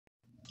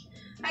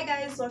Hi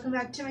guys, welcome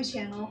back to my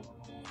channel.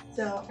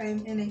 So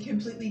I'm in a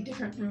completely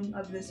different room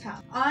of this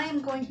house. I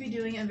am going to be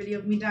doing a video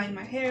of me dyeing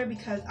my hair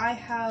because I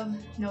have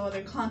no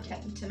other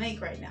content to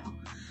make right now.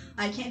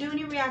 I can't do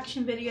any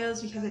reaction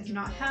videos because I do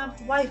not have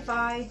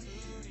Wi-Fi.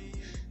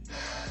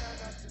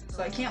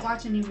 So I can't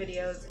watch any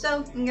videos.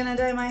 So I'm gonna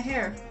dye my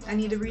hair. I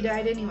need to re-dye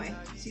it anyway.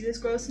 See this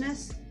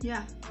grossness?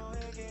 Yeah.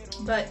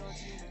 But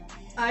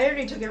I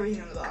already took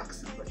everything in the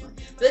box,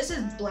 unfortunately. But this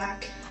is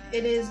black.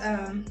 It is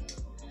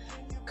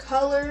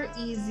Color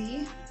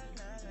Easy.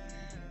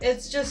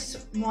 It's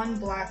just one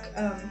black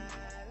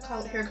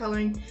hair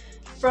coloring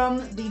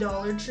from the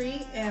Dollar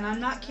Tree, and I'm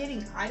not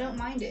kidding, I don't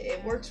mind it.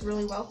 It works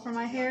really well for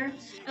my hair.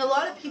 And a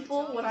lot of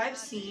people, what I've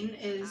seen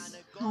is,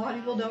 a lot of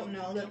people don't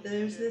know that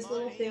there's this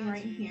little thing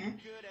right in here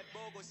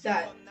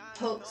that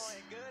pokes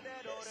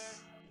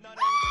this.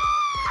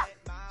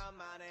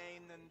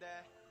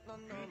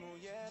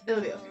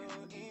 It'll be okay.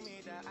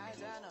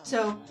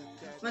 So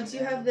once you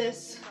have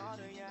this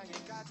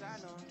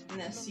and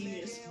this,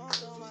 you just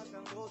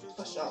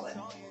push it all in.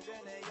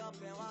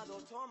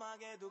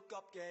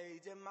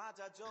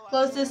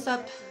 Close this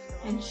up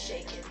and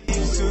shake it.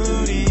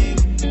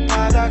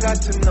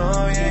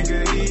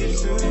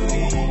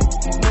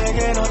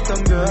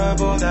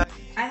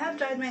 I have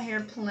dyed my hair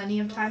plenty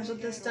of times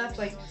with this stuff.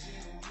 Like,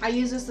 I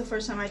used this the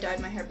first time I dyed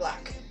my hair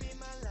black,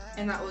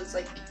 and that was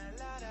like,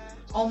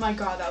 oh my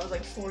god, that was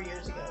like 4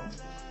 years ago.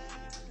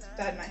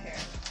 Dyed my hair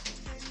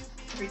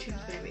every 2 to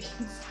 3 weeks.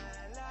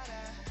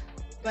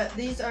 But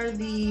these are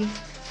the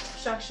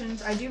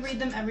instructions. I do read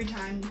them every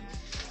time,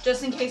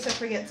 just in case I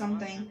forget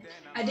something.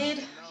 I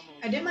did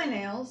my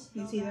nails.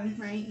 You see them,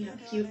 right? You know,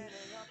 cute.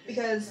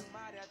 Because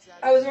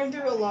I was going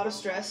through a lot of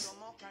stress,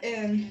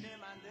 and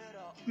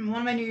one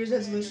of my New Year's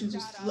resolutions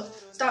was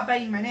to stop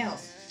biting my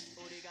nails.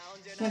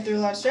 Went through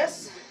a lot of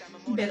stress,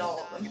 bit all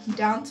of them,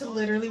 down to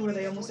literally where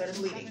they almost started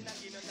bleeding.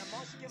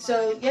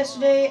 So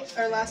yesterday,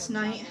 or last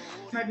night,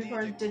 right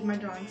before I did my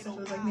drawing stuff, it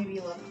was like maybe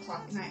 11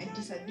 o'clock at night, I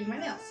decided to do my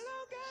nails.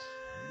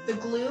 The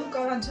glue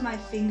got onto my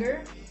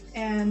finger,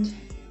 and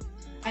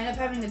I ended up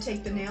having to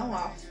take the nail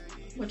off,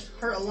 which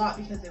hurt a lot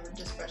because they were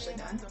just freshly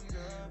done.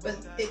 But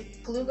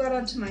glue got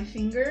onto my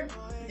finger,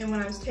 and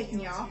when I was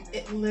taking it off,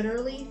 it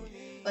literally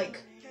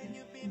like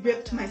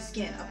ripped my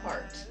skin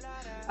apart.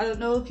 I don't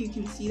know if you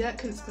can see that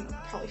because it's gonna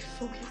probably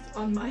focus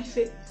on my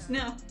face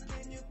now.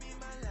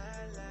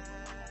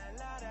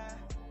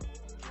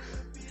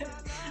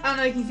 I don't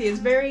know if you can see, it's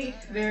very,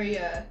 very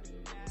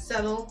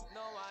subtle,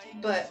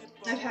 but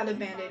I've had a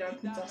band-aid on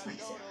since last night,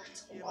 so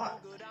it's a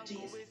lot.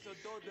 Jeez.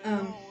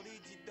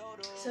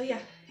 So yeah,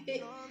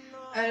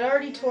 I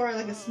already tore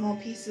like a small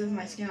piece of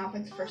my skin off,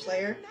 like the first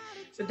layer,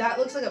 but that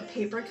looks like a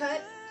paper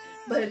cut,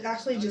 but it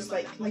actually just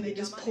like it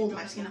just pulled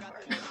my skin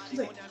apart. It's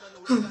like,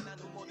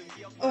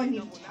 oh, I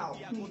need a towel.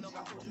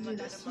 Do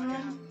this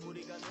one.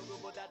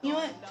 You know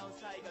what?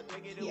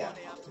 Yeah.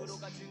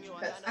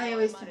 I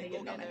always tend to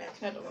get it on my neck.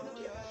 I don't know what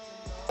to do.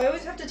 I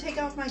always have to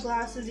take off my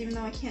glasses even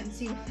though I can't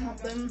see without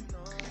them.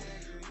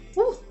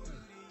 Woo!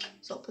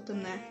 So I'll put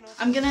them there.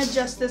 I'm gonna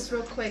adjust this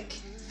real quick,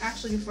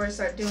 actually, before I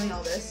start doing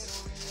all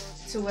this,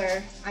 to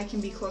where I can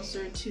be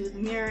closer to the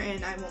mirror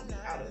and I won't be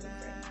out of the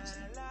frame. So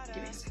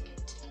give me a second.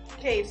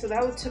 Okay, so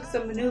that took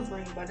some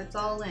maneuvering, but it's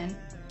all in.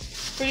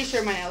 Pretty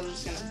sure my nails are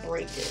just gonna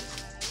break it.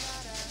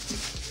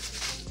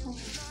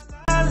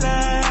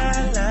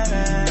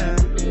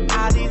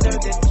 I deserve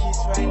that kiss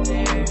right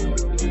there.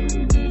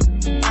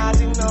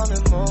 아직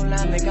너는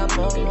몰라 내가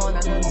뭘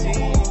원하는지.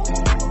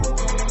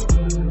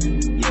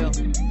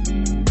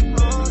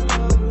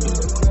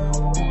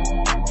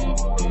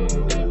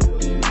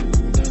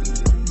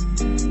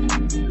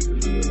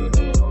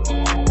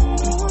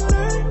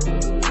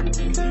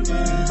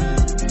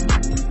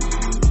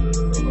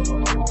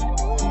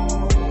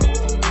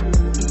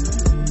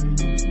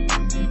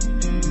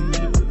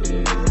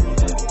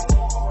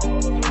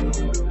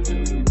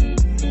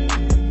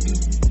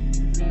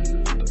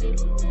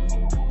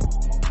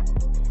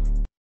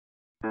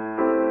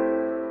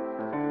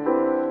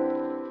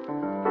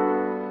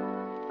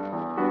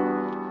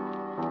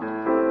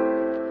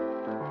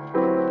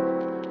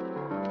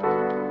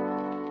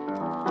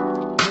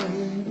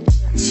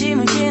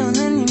 아침을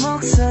깨우는 네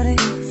목소리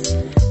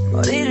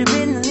머리를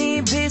빗는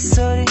네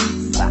빗소리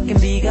밖엔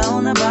비가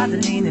오나 봐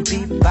들리는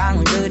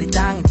빗방울들이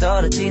땅에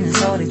떨어지는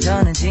소리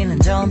전해지는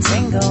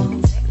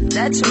점생고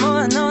대체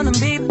뭐야 너는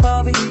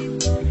비법이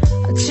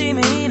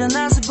아침에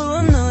일어나서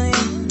부은 눈이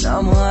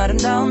너무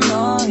아름다운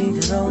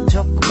너희들로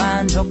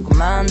조금만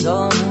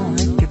더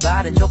했길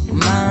바래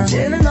조금만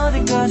이제는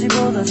어디까지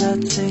보다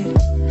잤지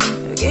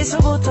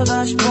여기서부터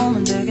다시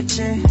보면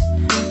되겠지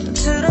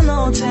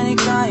틀어놓을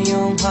테니까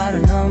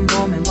영화를 넌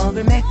봄에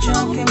먹을 맥주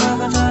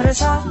캔과가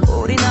잘해서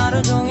우리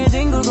하루 종일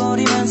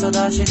뒹굴거리면서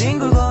다시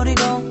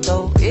뒹굴거리고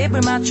또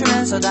입을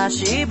맞추면서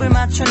다시 입을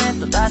맞추네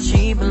또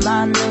다시 입을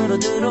안으로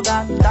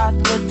들어가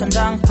따뜻한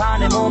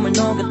장판에 몸을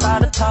녹여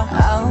따뜻하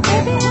Oh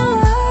baby I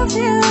love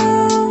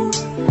you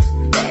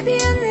Baby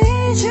I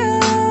need you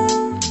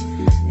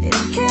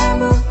이렇게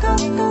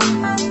아무것도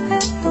안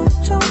해도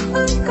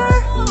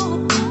좋은걸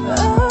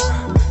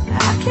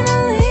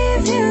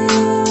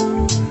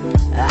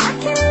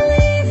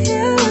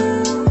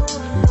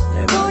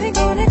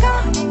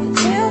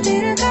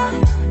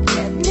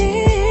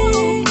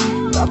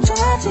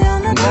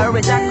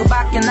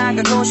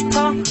되고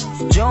싶어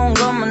좋은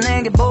것만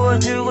내게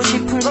보여주고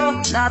싶은 거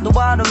나도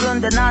알아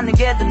근데 난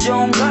이게 더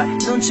좋은 걸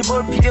눈치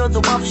볼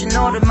필요도 없이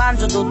너를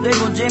만져도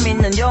되고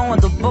재밌는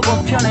영화도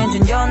보고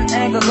편해진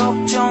연애가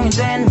걱정이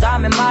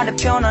된다면 말해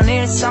편한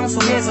일상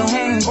속에서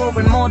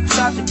행복을 못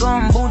찾을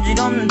건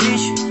부질없는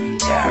짓이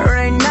Yeah,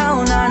 right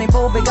now 난 이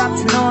보배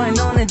같은 너의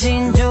눈에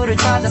진주를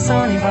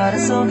찾아서 네 바다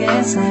속에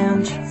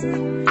헤엄치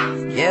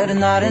예른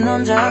날에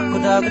넌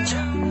자꾸 다그쳐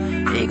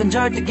이건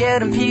절대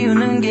게으름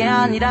피우는 게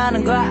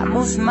아니라는 거야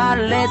무슨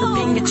말을 해도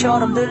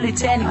핑계처럼 들릴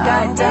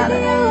테니까 일단은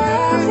Baby I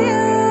love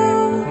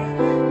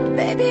you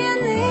Baby I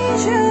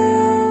need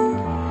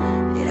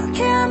you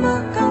이렇게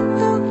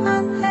아무것도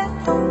안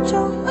해도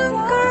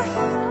좋을걸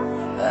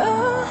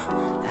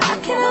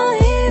I can't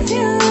leave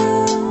you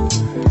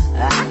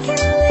I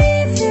can't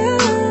leave you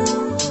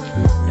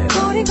널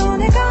버리고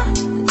내가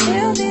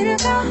대체 어디를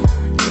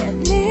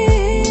가겠니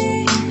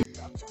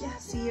Yeah,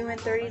 see you in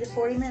 30 to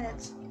 40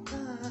 minutes.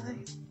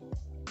 Bye.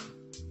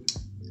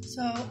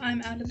 So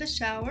I'm out of the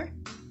shower.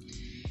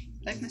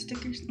 Like my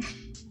stickers.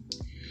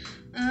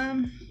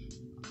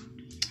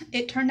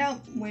 It turned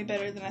out way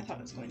better than I thought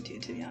it was going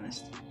to be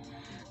honest.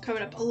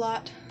 Covered up a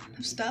lot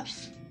of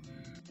stuff.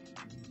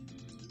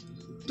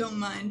 Don't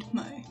mind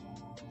my,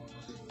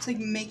 it's like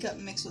makeup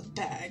mixed with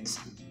bags.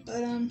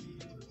 But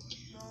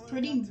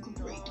pretty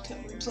great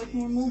coverage like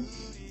normal.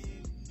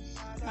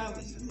 I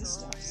always do this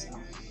stuff, so.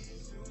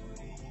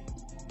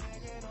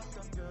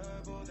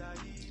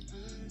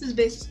 This is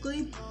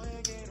basically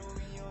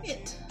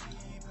it.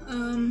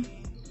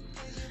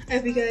 I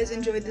hope you guys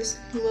enjoyed this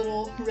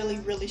little,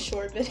 really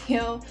short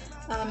video.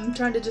 I'm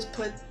trying to just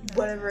put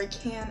whatever I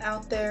can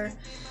out there.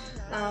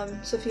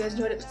 So if you guys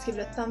enjoyed it, please give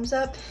it a thumbs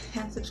up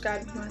and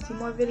subscribe if you want to see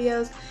more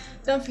videos.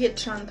 Don't forget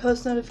to turn on the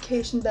post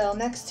notification bell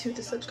next to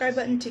the subscribe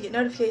button to get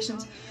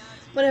notifications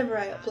whenever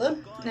I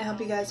upload. And I hope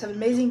you guys have an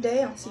amazing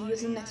day. I'll see you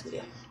guys in the next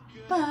video.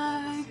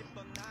 Bye!